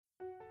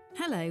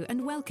Hello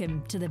and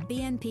welcome to the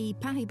BNP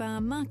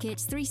Paribas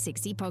Markets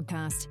 360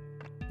 podcast.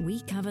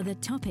 We cover the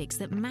topics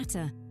that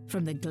matter,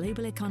 from the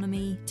global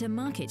economy to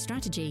market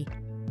strategy.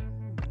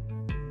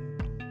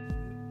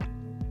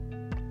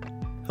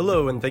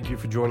 Hello and thank you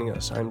for joining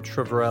us. I'm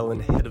Trevor Allen,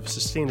 Head of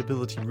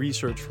Sustainability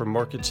Research for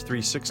Markets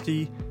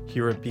 360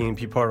 here at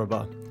BNP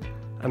Paribas.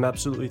 I'm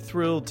absolutely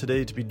thrilled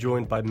today to be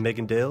joined by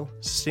Megan Dale,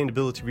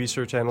 Sustainability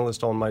Research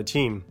Analyst on my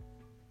team.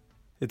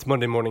 It's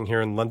Monday morning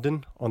here in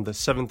London on the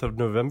 7th of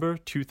November,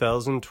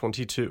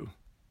 2022.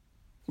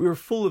 We are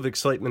full of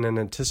excitement and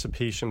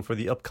anticipation for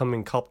the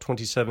upcoming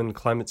COP27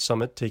 climate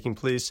summit taking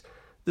place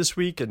this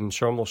week in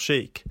Sharm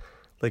el-Sheikh.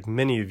 Like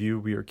many of you,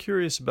 we are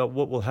curious about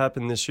what will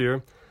happen this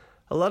year.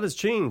 A lot has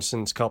changed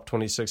since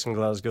COP26 in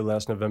Glasgow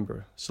last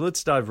November, so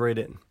let's dive right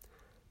in.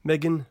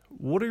 Megan,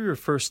 what are your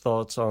first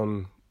thoughts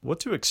on what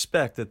to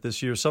expect at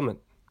this year's summit?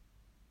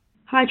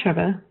 Hi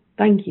Trevor,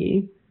 thank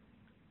you.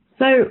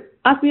 So,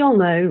 as we all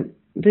know,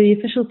 the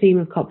official theme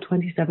of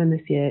COP27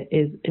 this year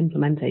is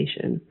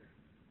implementation.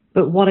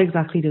 But what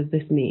exactly does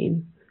this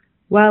mean?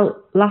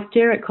 Well, last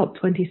year at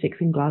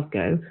COP26 in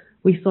Glasgow,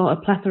 we saw a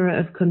plethora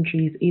of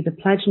countries either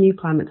pledge new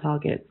climate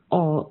targets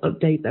or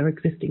update their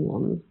existing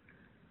ones.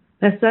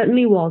 There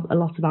certainly was a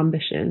lot of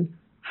ambition.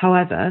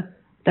 However,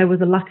 there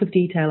was a lack of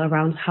detail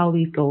around how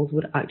these goals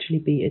would actually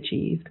be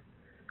achieved,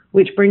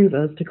 which brings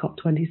us to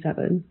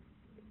COP27.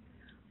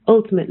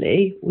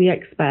 Ultimately, we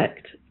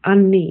expect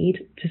and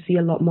need to see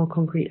a lot more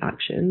concrete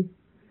action.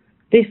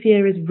 This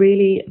year is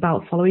really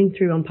about following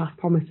through on past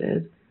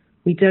promises.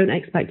 We don't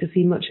expect to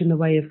see much in the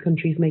way of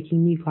countries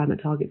making new climate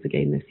targets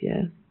again this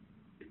year.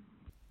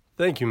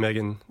 Thank you,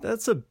 Megan.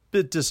 That's a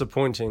bit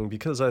disappointing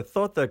because I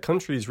thought that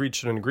countries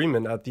reached an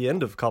agreement at the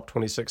end of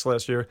COP26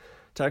 last year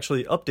to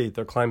actually update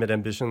their climate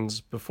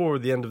ambitions before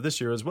the end of this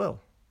year as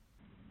well.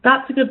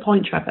 That's a good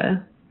point,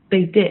 Trevor.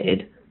 They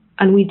did,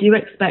 and we do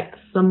expect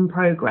some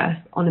progress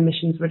on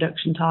emissions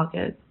reduction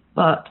targets,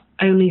 but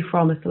only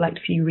from a select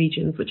few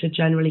regions which are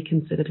generally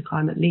considered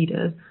climate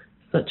leaders,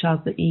 such as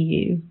the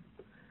EU.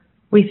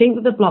 We think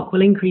that the bloc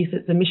will increase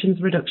its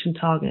emissions reduction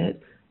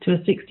target to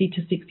a 60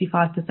 to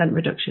 65%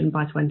 reduction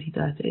by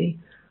 2030,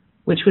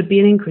 which would be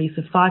an increase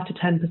of 5 to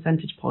 10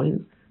 percentage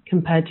points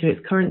compared to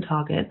its current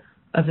target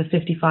of a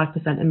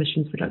 55%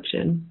 emissions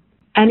reduction.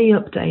 Any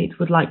update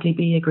would likely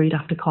be agreed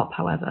after COP,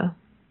 however.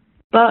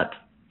 But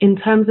in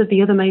terms of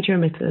the other major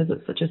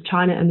emitters, such as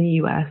China and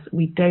the US,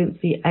 we don't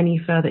see any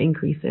further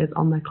increases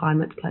on their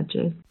climate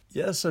pledges.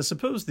 Yes, I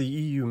suppose the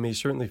EU may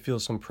certainly feel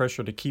some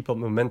pressure to keep up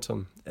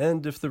momentum,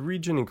 and if the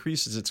region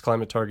increases its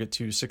climate target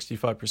to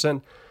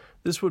 65%,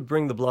 this would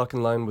bring the bloc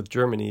in line with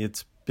Germany,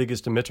 its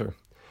biggest emitter.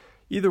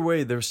 Either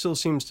way, there still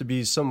seems to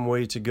be some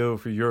way to go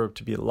for Europe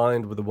to be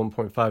aligned with the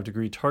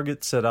 1.5-degree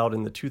target set out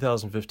in the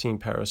 2015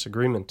 Paris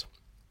Agreement.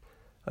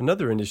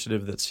 Another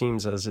initiative that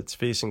seems as it's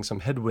facing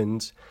some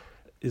headwinds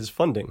is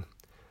funding.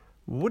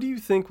 What do you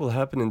think will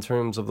happen in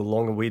terms of the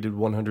long-awaited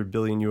 $100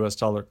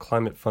 billion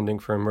climate funding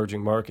for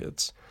emerging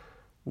markets?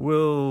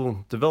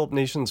 Will developed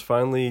nations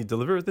finally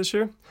deliver it this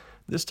year?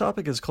 This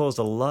topic has caused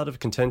a lot of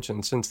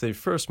contention since they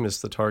first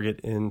missed the target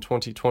in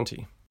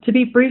 2020. To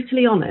be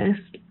brutally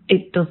honest,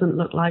 it doesn't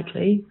look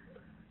likely.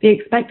 The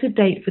expected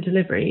date for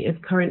delivery is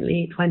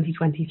currently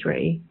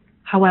 2023.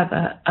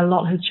 However, a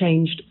lot has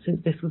changed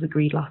since this was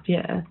agreed last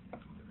year.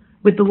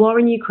 With the war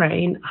in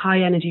Ukraine,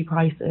 high energy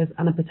prices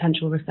and a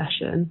potential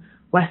recession,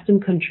 Western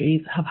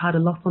countries have had a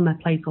lot on their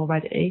plate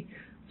already,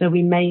 so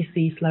we may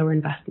see slower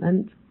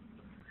investment.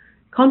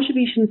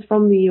 Contributions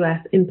from the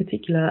US in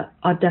particular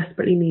are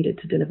desperately needed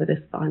to deliver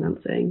this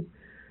financing.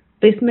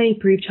 This may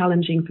prove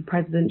challenging for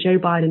President Joe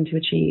Biden to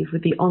achieve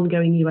with the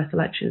ongoing US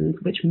elections,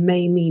 which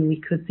may mean we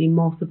could see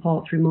more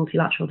support through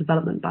multilateral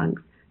development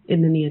banks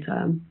in the near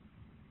term.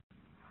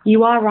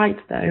 You are right,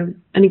 though.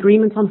 An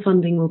agreement on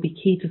funding will be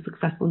key to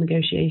successful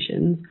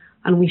negotiations,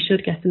 and we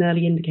should get an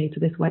early indicator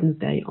this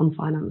Wednesday on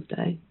Finance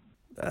Day.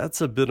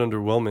 That's a bit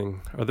underwhelming.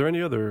 Are there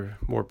any other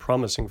more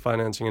promising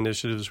financing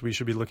initiatives we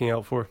should be looking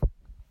out for?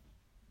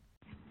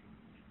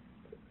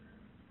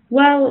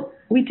 Well,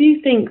 we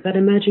do think that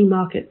emerging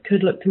markets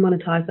could look to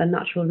monetize their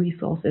natural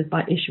resources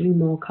by issuing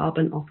more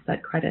carbon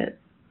offset credits.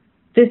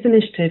 This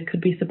initiative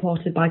could be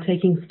supported by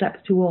taking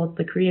steps towards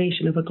the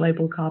creation of a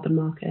global carbon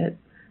market.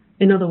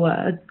 In other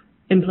words,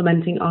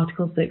 implementing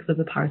Article 6 of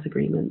the Paris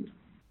Agreement.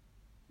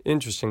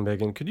 Interesting,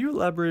 Megan. Could you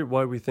elaborate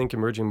why we think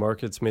emerging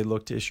markets may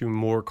look to issue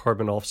more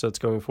carbon offsets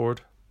going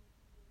forward?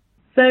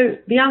 So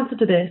the answer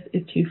to this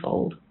is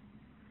twofold.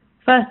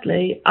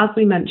 Firstly, as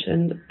we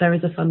mentioned, there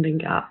is a funding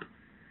gap.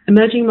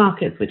 Emerging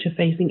markets which are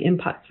facing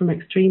impacts from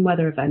extreme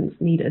weather events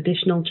need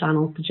additional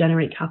channels to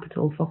generate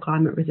capital for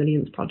climate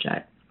resilience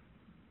projects.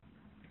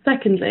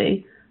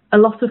 Secondly, a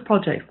lot of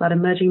projects that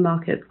emerging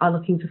markets are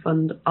looking to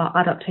fund are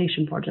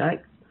adaptation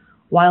projects,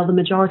 while the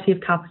majority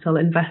of capital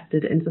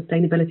invested in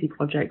sustainability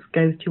projects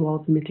goes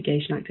towards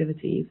mitigation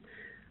activities,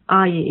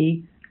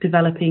 i.e.,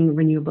 developing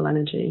renewable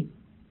energy.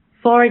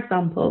 For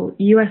example,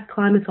 US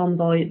climate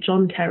envoy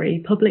John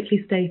Kerry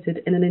publicly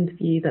stated in an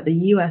interview that the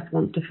US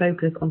wants to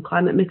focus on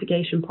climate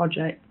mitigation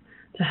projects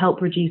to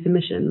help reduce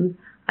emissions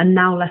and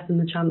now lessen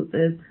the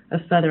chances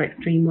of further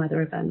extreme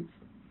weather events.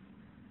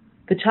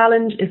 The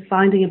challenge is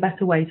finding a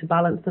better way to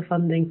balance the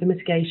funding for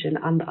mitigation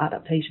and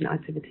adaptation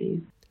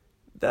activities.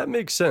 That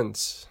makes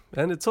sense,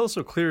 and it's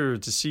also clearer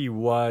to see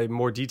why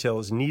more detail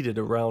is needed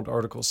around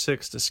Article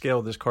 6 to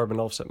scale this carbon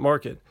offset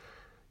market.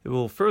 It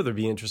will further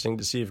be interesting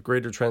to see if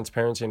greater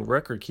transparency and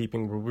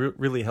record-keeping will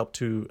really help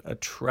to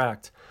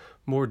attract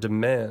more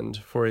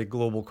demand for a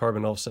global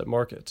carbon offset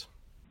market.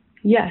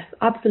 Yes,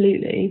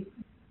 absolutely.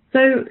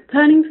 So,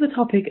 turning to the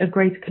topic of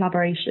greater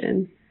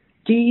collaboration,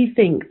 do you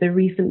think the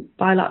recent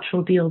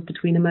bilateral deals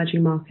between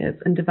emerging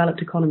markets and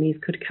developed economies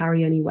could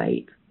carry any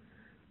weight?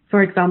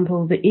 For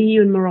example, the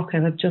EU and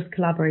Morocco have just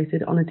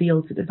collaborated on a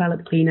deal to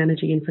develop clean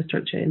energy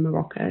infrastructure in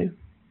Morocco.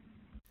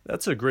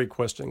 That's a great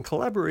question.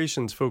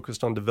 Collaborations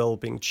focused on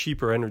developing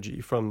cheaper energy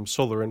from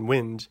solar and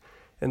wind,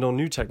 and on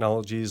new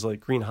technologies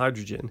like green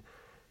hydrogen,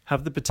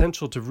 have the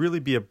potential to really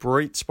be a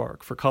bright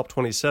spark for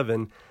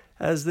COP27,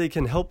 as they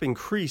can help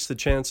increase the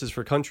chances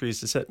for countries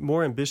to set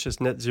more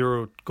ambitious net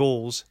zero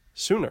goals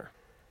sooner.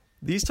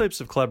 These types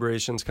of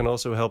collaborations can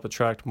also help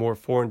attract more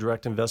foreign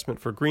direct investment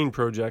for green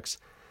projects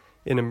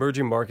in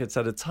emerging markets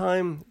at a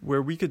time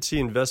where we could see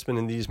investment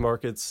in these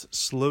markets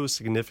slow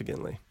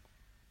significantly.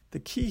 The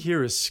key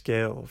here is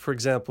scale. For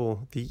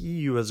example, the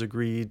EU has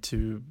agreed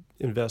to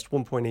invest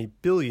 1.8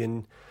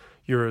 billion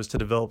euros to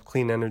develop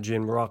clean energy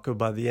in Morocco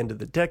by the end of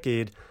the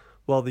decade,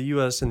 while the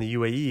US and the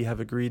UAE have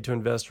agreed to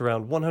invest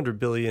around 100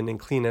 billion in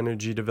clean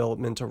energy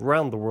development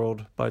around the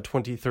world by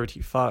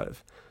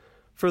 2035.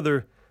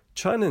 Further,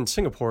 China and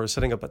Singapore are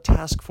setting up a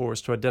task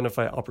force to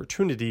identify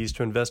opportunities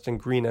to invest in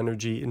green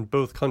energy in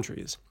both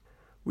countries.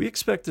 We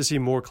expect to see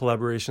more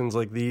collaborations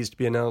like these to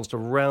be announced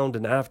around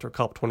and after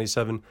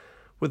COP27,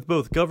 with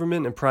both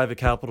government and private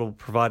capital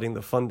providing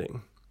the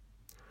funding.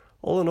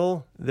 All in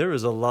all, there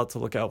is a lot to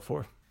look out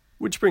for.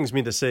 Which brings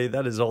me to say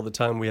that is all the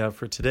time we have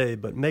for today,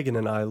 but Megan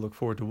and I look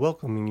forward to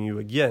welcoming you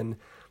again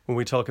when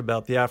we talk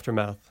about the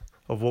aftermath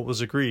of what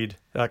was agreed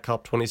at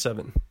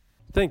COP27.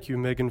 Thank you,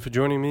 Megan, for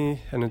joining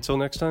me, and until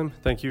next time,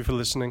 thank you for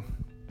listening.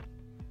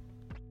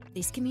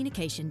 This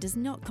communication does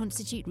not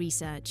constitute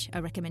research,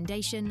 a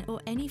recommendation,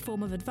 or any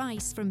form of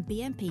advice from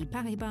BNP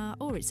Paribas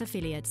or its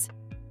affiliates.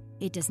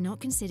 It does not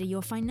consider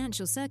your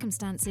financial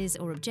circumstances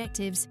or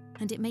objectives,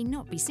 and it may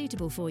not be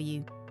suitable for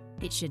you.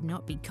 It should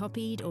not be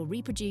copied or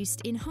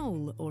reproduced in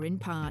whole or in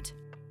part.